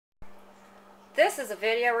This is a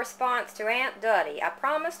video response to Aunt Duddie. I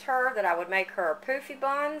promised her that I would make her poofy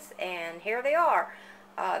buns, and here they are.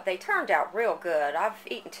 They turned out real good. I've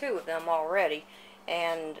eaten 2 of them already,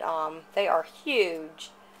 and they are huge.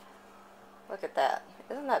 Look at that.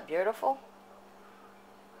 Isn't that beautiful?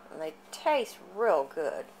 And they taste real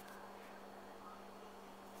good.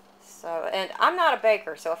 So, and I'm not a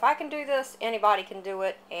baker, so if I can do this, anybody can do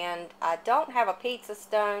it. And I don't have a pizza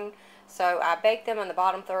stone, so I baked them in the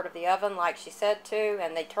bottom third of the oven like she said to,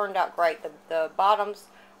 and they turned out great. The bottoms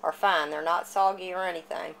are fine. They're not soggy or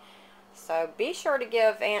anything. So be sure to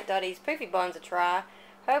give Aunt Duddie's Poofy Buns a try.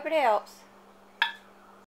 Hope it helps.